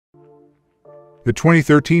The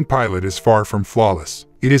 2013 Pilot is far from flawless.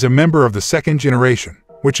 It is a member of the second generation,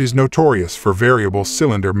 which is notorious for variable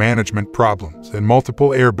cylinder management problems and multiple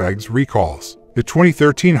airbags recalls. The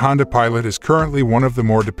 2013 Honda Pilot is currently one of the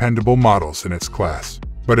more dependable models in its class.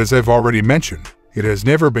 But as I've already mentioned, it has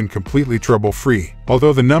never been completely trouble-free.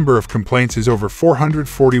 Although the number of complaints is over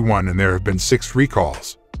 441 and there have been 6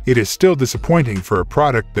 recalls, it is still disappointing for a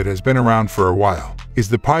product that has been around for a while. Is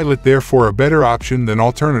the Pilot therefore a better option than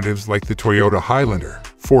alternatives like the Toyota Highlander,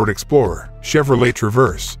 Ford Explorer, Chevrolet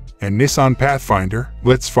Traverse, and Nissan Pathfinder?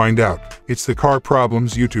 Let's find out. It's the Car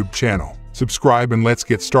Problems YouTube channel. Subscribe and let's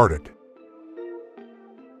get started.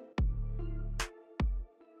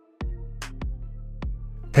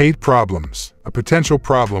 Paint problems. A potential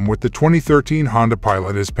problem with the 2013 Honda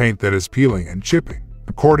Pilot is paint that is peeling and chipping.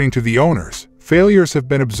 According to the owners, failures have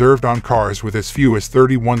been observed on cars with as few as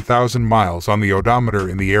 31,000 miles on the odometer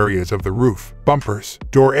in the areas of the roof, bumpers,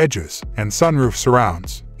 door edges, and sunroof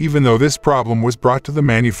surrounds. Even though this problem was brought to the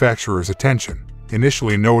manufacturer's attention,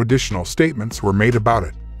 initially no additional statements were made about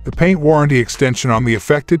it. The paint warranty extension on the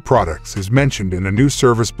affected products is mentioned in a new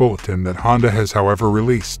service bulletin that Honda has, however,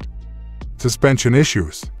 released. Suspension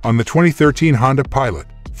issues. On the 2013 Honda Pilot,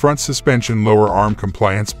 front suspension lower arm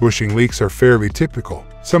compliance bushing leaks are fairly typical.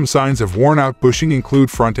 Some signs of worn-out bushing include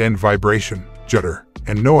front-end vibration, judder,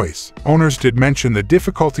 and noise. Owners did mention the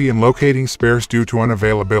difficulty in locating spares due to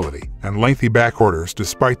unavailability and lengthy back orders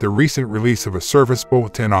despite the recent release of a service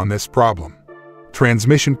bulletin on this problem.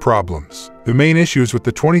 Transmission problems. The main issues with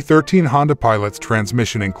the 2013 Honda Pilot's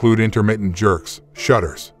transmission include intermittent jerks,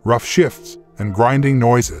 shudders, rough shifts, and grinding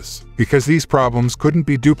noises. Because these problems couldn't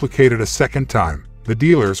be duplicated a second time, the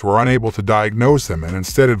dealers were unable to diagnose them and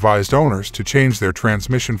instead advised owners to change their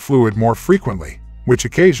transmission fluid more frequently, which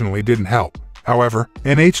occasionally didn't help. However,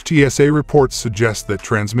 NHTSA reports suggest that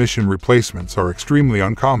transmission replacements are extremely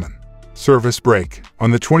uncommon. Service brake.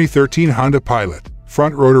 On the 2013 Honda Pilot,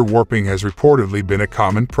 front rotor warping has reportedly been a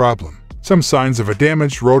common problem. Some signs of a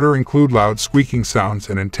damaged rotor include loud squeaking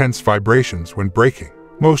sounds and intense vibrations when braking.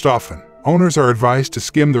 Most often, owners are advised to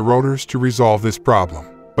skim the rotors to resolve this problem.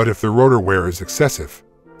 But if the rotor wear is excessive,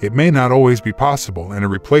 it may not always be possible and a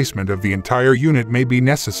replacement of the entire unit may be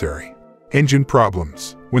necessary. Engine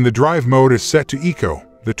problems. When the drive mode is set to Eco,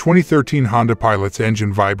 the 2013 Honda Pilot's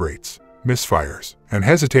engine vibrates, misfires, and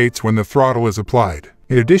hesitates when the throttle is applied.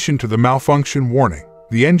 In addition to the malfunction warning,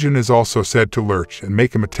 the engine is also said to lurch and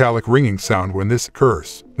make a metallic ringing sound when this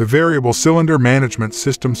occurs. The variable cylinder management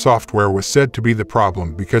system software was said to be the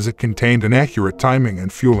problem because it contained inaccurate timing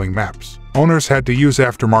and fueling maps. Owners had to use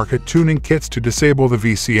aftermarket tuning kits to disable the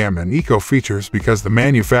VCM and Eco features because the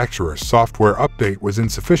manufacturer's software update was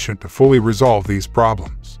insufficient to fully resolve these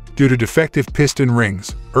problems. Due to defective piston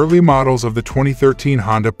rings, early models of the 2013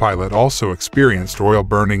 Honda Pilot also experienced oil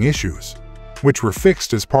burning issues, which were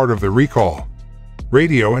fixed as part of the recall.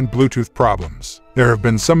 Radio and Bluetooth problems. There have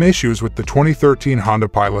been some issues with the 2013 Honda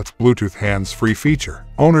Pilot's Bluetooth hands-free feature.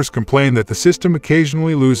 Owners complain that the system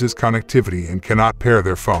occasionally loses connectivity and cannot pair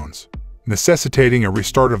their phones, necessitating a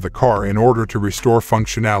restart of the car in order to restore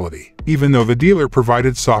functionality. Even though the dealer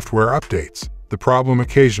provided software updates, the problem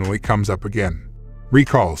occasionally comes up again.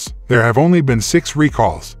 Recalls. There have only been 6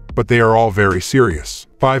 recalls, but they are all very serious.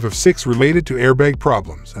 5 of 6 related to airbag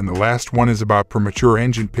problems, and the last one is about premature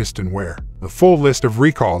engine piston wear. The full list of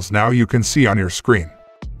recalls now you can see on your screen.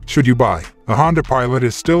 Should you buy? The Honda Pilot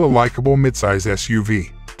is still a likable midsize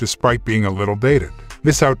SUV, despite being a little dated.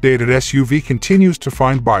 This outdated SUV continues to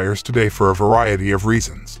find buyers today for a variety of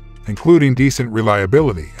reasons, including decent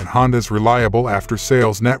reliability and Honda's reliable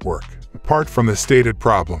after-sales network. Apart from the stated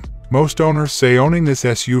problem, most owners say owning this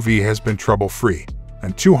SUV has been trouble-free,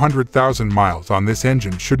 and 200,000 miles on this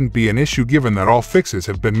engine shouldn't be an issue given that all fixes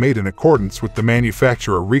have been made in accordance with the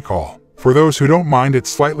manufacturer recall. For those who don't mind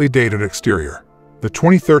its slightly dated exterior, the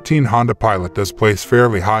 2013 Honda Pilot does place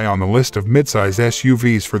fairly high on the list of midsize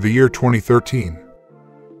SUVs for the year 2013.